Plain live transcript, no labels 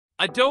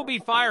Adobe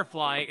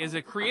Firefly is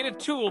a creative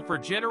tool for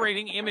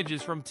generating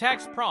images from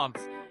text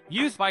prompts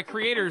used by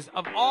creators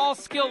of all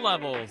skill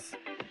levels.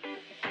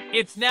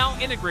 It's now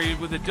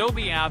integrated with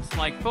Adobe apps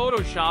like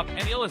Photoshop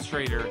and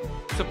Illustrator,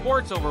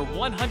 supports over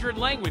 100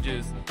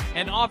 languages,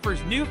 and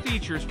offers new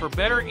features for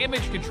better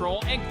image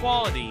control and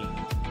quality.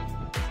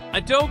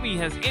 Adobe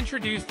has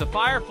introduced the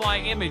Firefly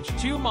Image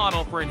 2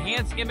 model for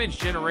enhanced image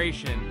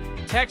generation,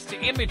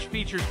 text-to-image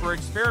features for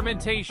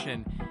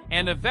experimentation,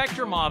 and a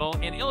vector model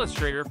in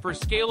Illustrator for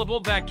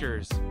scalable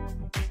vectors.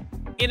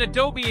 In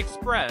Adobe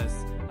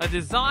Express, a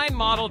design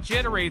model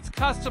generates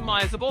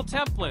customizable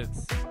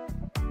templates.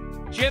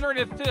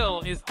 Generative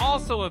fill is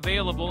also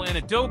available in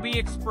Adobe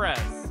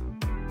Express.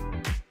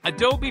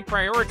 Adobe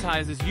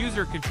prioritizes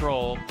user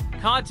control,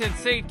 content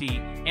safety,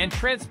 and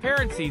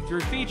transparency through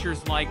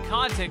features like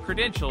content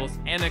credentials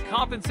and a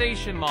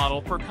compensation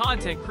model for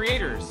content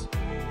creators.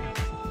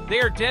 They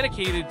are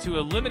dedicated to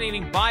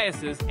eliminating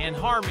biases and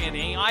harm in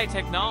AI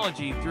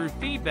technology through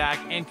feedback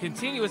and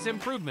continuous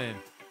improvement.